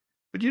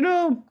 But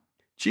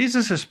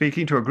Jesus is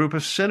speaking to a group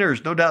of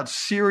sinners, no doubt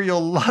serial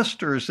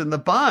lusters in the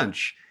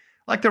bunch,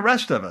 like the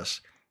rest of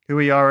us, who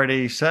he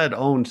already said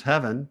owns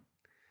heaven.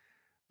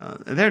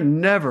 They're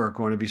never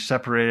going to be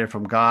separated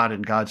from God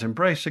and God's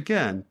embrace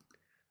again,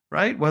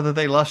 right? Whether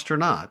they lust or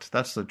not.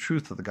 That's the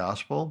truth of the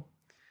gospel.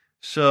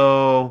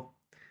 So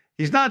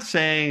he's not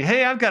saying,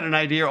 hey, I've got an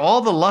idea.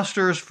 All the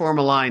lusters form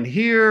a line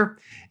here,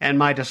 and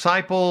my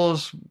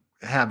disciples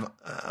have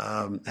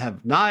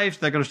knives.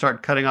 They're going to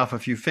start cutting off a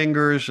few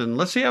fingers, and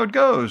let's see how it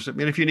goes.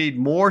 If you need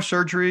more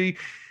surgery,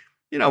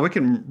 we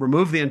can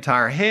remove the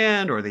entire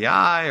hand or the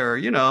eye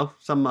or,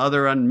 some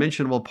other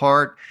unmentionable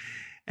part,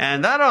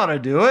 and that ought to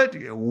do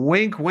it.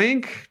 Wink,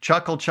 wink,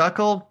 chuckle,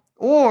 chuckle.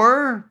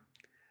 Or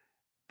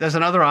there's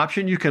another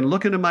option. You can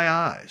look into my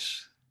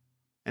eyes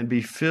and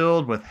be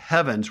filled with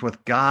heavens,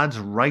 with God's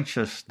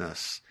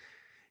righteousness.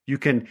 You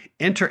can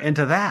enter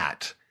into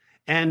that,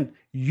 and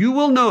you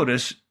will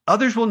notice,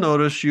 others will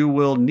notice, you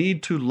will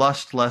need to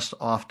lust less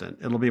often.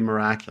 It'll be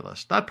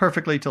miraculous. Not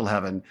perfectly till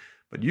heaven,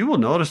 but you will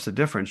notice the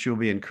difference. You'll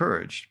be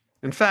encouraged.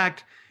 In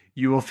fact,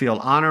 you will feel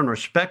honor and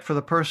respect for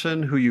the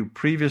person who you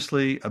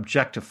previously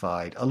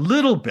objectified a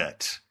little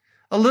bit,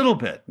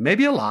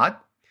 maybe a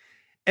lot.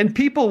 And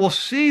people will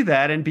see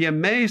that and be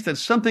amazed that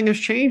something has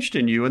changed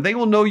in you, and they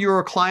will know you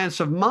are clients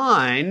of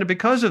mine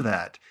because of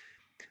that.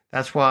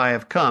 That's why I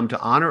have come to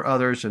honor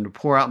others and to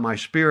pour out my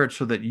Spirit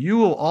so that you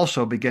will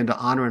also begin to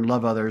honor and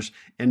love others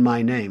in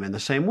my name in the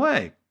same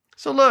way.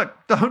 So look,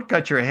 don't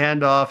cut your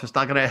hand off. It's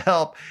not going to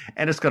help,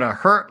 and it's going to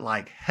hurt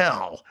like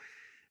hell.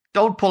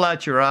 Don't pull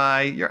out your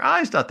eye. Your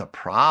eye's not the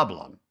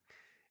problem.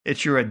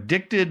 It's your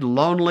addicted,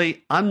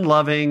 lonely,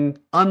 unloving,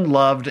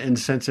 unloved,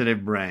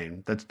 insensitive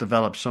brain that's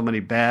developed so many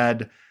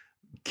bad,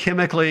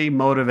 chemically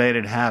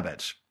motivated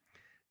habits.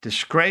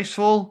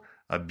 Disgraceful,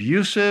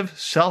 abusive,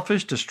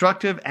 selfish,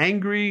 destructive,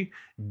 angry,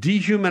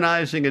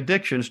 dehumanizing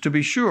addictions, to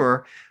be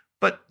sure,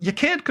 but you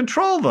can't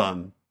control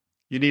them.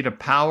 You need a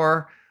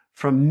power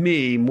from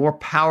me more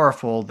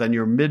powerful than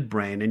your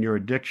midbrain and your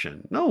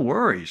addiction. No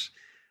worries.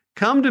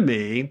 Come to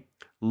me.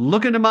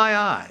 Look into my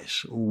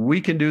eyes. We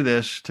can do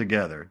this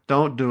together.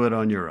 Don't do it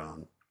on your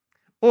own.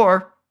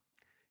 Or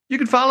you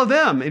can follow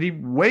them. And he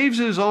waves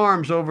his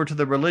arms over to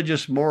the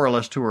religious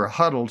moralists who are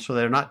huddled so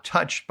they're not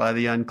touched by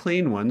the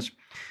unclean ones,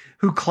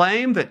 who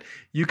claim that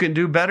you can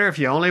do better if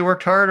you only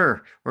worked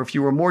harder, or if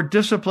you were more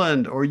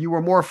disciplined, or you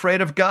were more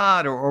afraid of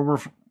God, or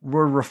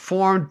were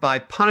reformed by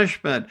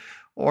punishment,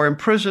 or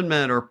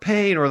imprisonment, or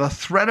pain, or the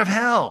threat of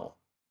hell.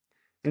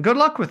 And good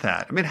luck with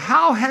that. I mean,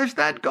 how has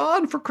that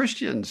gone for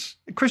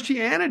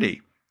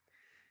Christianity?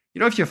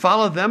 If you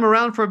follow them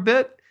around for a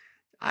bit,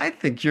 I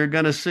think you're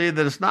going to see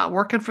that it's not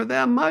working for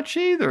them much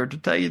either, to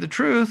tell you the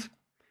truth.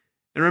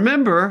 And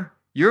remember,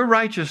 your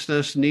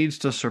righteousness needs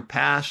to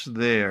surpass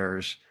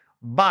theirs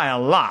by a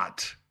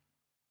lot.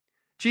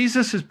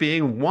 Jesus is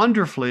being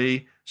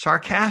wonderfully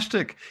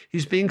sarcastic.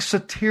 He's being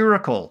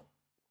satirical.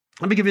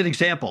 Let me give you an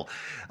example.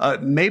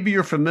 Maybe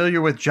you're familiar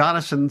with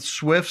Jonathan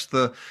Swift,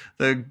 the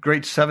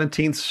great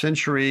 17th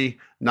century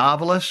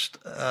novelist.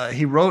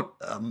 He wrote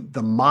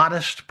The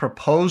Modest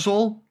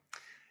Proposal.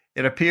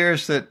 It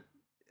appears that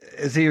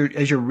as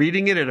you're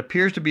reading it, it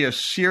appears to be a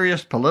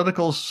serious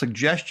political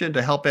suggestion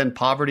to help end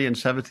poverty in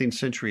 17th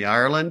century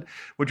Ireland,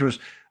 which was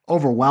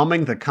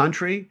overwhelming the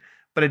country.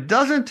 But it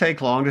doesn't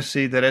take long to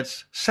see that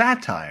it's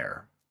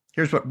satire.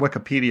 Here's what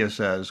Wikipedia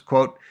says,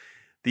 quote,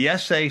 "The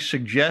essay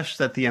suggests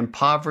that the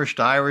impoverished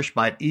Irish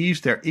might ease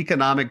their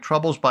economic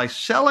troubles by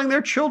selling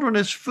their children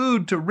as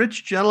food to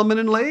rich gentlemen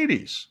and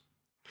ladies."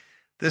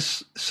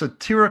 This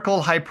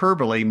satirical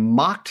hyperbole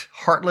mocked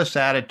heartless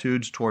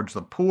attitudes towards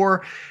the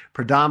poor,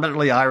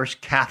 predominantly Irish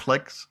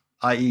Catholics,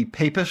 i.e.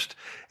 Papist,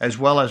 as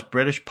well as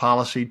British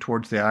policy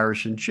towards the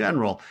Irish in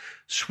general.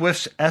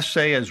 Swift's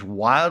essay is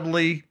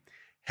widely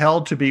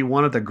held to be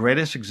one of the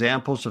greatest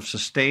examples of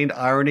sustained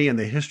irony in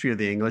the history of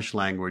the English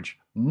language.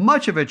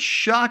 Much of its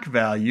shock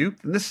value,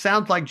 and this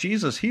sounds like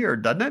Jesus here,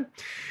 doesn't it,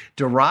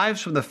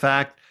 derives from the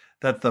fact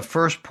that the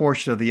first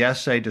portion of the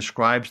essay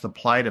describes the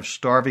plight of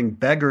starving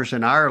beggars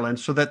in Ireland,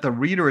 so that the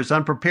reader is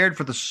unprepared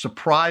for the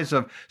surprise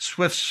of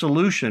Swift's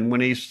solution when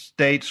he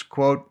states,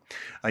 quote,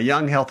 "A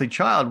young healthy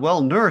child,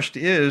 well nursed,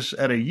 is,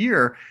 at a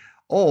year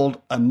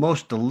old, a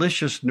most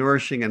delicious,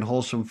 nourishing, and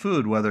wholesome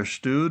food, whether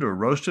stewed or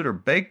roasted or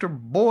baked or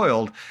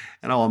boiled,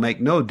 and I will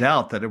make no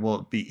doubt that it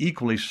will be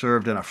equally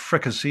served in a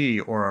fricassee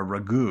or a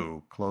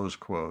ragout," close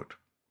quote.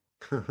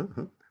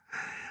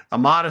 A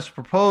Modest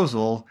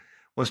Proposal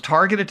was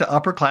targeted to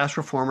upper-class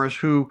reformers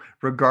who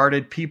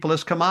regarded people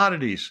as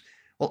commodities.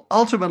 Well,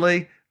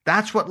 ultimately,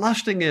 that's what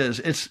lusting is.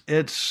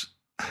 It's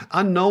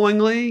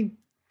unknowingly,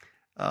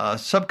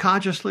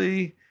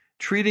 subconsciously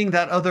treating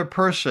that other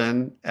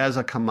person as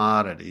a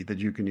commodity that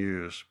you can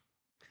use.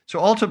 So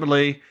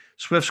ultimately,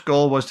 Swift's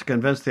goal was to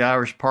convince the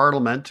Irish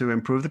Parliament to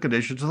improve the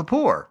conditions of the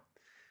poor.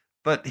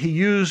 But he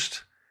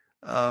used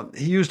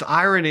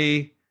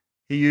irony,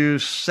 he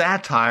used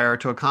satire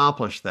to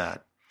accomplish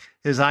that.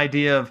 His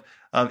idea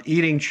of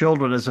eating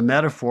children as a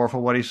metaphor for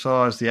what he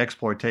saw as the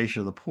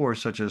exploitation of the poor,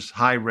 such as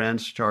high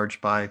rents charged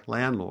by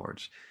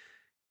landlords.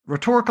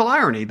 Rhetorical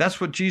irony, that's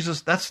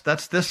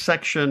this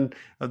section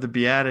of the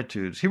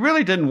Beatitudes. He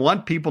really didn't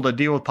want people to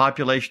deal with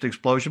population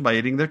explosion by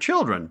eating their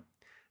children.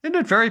 Isn't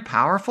it very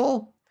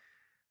powerful?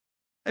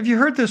 Have you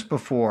heard this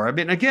before? I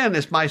mean, again,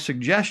 it's my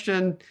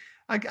suggestion.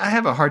 I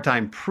have a hard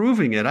time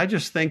proving it. I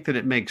just think that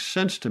it makes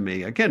sense to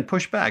me. Again,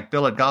 push back,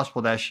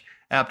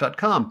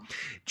 bill@gospel-app.com.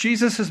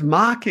 Jesus is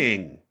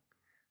mocking,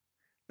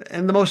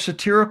 in the most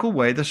satirical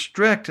way, the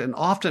strict and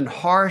often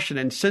harsh and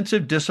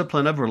insensitive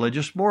discipline of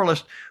religious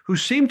moralists who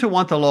seem to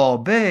want the law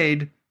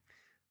obeyed,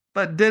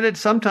 but did it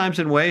sometimes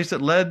in ways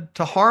that led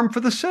to harm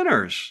for the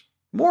sinners,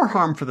 more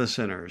harm for the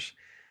sinners.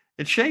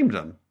 It shamed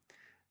them.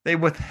 They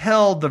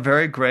withheld the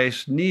very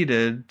grace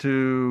needed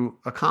to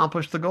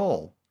accomplish the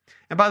goal.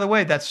 And by the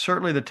way, that's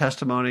certainly the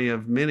testimony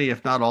of many,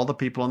 if not all, the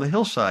people on the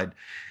hillside.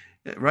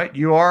 Right?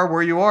 You are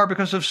where you are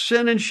because of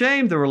sin and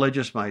shame, the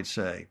religious might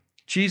say.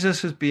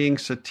 Jesus is being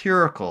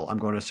satirical, I'm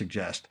going to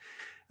suggest.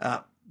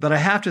 But I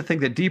have to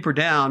think that deeper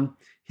down,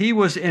 he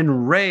was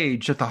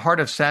enraged. At the heart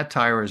of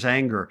satire is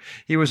anger.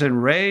 He was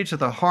enraged at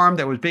the harm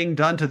that was being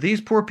done to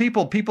these poor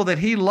people that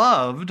he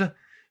loved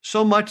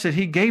so much that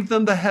he gave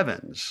them the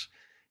heavens.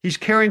 He's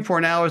caring for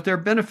now as their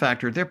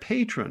benefactor, their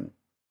patron.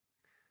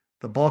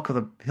 The bulk of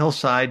the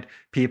hillside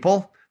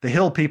people, the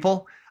hill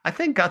people, I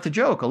think got the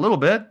joke a little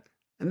bit,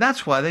 and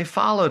that's why they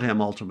followed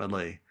him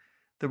ultimately.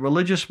 The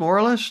religious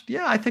moralists,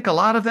 yeah, I think a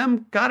lot of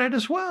them got it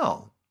as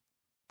well.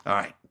 All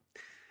right,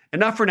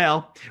 enough for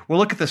now. We'll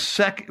look at the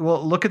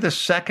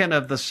second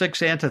of the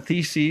 6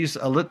 antitheses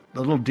a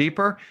little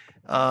deeper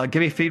Give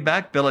me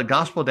feedback,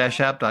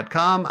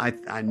 bill@gospel-app.com.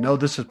 I know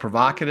this is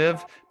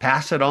provocative.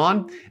 Pass it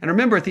on. And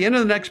remember, at the end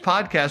of the next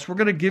podcast, we're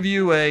going to give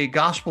you a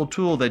gospel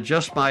tool that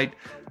just might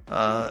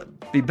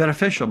be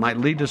beneficial, might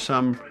lead to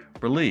some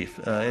relief.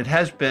 It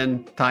has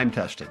been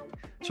time-tested.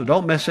 So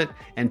don't miss it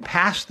and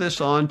pass this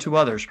on to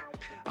others.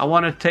 I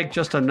want to take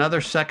just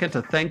another second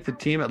to thank the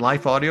team at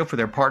Life Audio for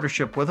their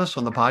partnership with us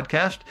on the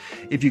podcast.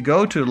 If you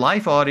go to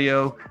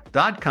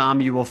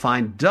lifeaudio.com, you will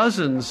find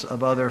dozens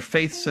of other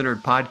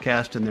faith-centered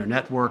podcasts in their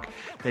network.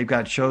 They've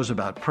got shows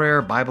about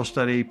prayer, Bible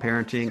study,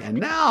 parenting, and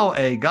now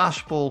a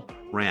gospel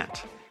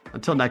rant.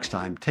 Until next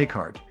time, take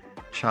heart,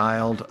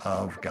 child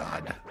of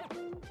God.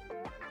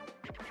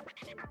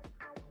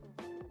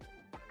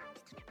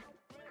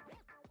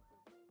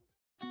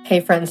 Hey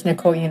friends,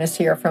 Nicole Eunice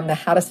here from the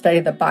How to Study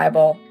the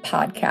Bible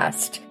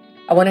podcast.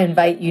 I want to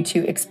invite you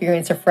to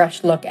experience a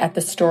fresh look at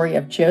the story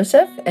of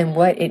Joseph and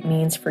what it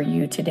means for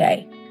you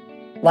today.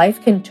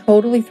 Life can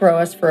totally throw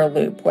us for a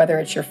loop, whether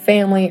it's your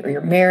family or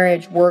your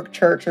marriage, work,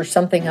 church, or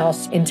something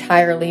else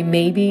entirely.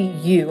 Maybe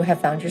you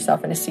have found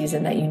yourself in a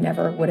season that you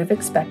never would have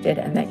expected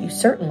and that you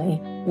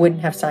certainly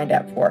wouldn't have signed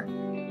up for.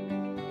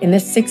 In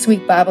this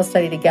 6-week Bible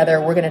study together,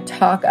 we're going to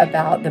talk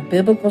about the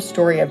biblical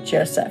story of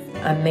Joseph,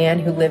 a man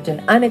who lived an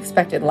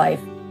unexpected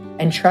life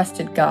and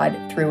trusted God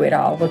through it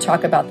all. We'll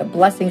talk about the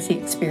blessings he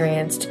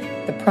experienced,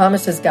 the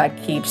promises God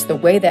keeps, the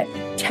way that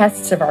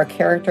tests of our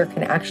character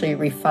can actually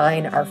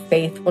refine our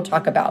faith. We'll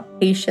talk about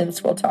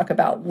patience. We'll talk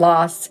about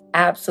loss,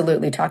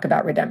 absolutely talk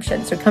about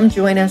redemption. So come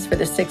join us for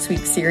the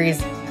 6-week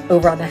series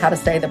over on the How to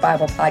Study the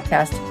Bible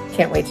podcast.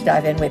 Can't wait to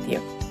dive in with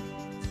you.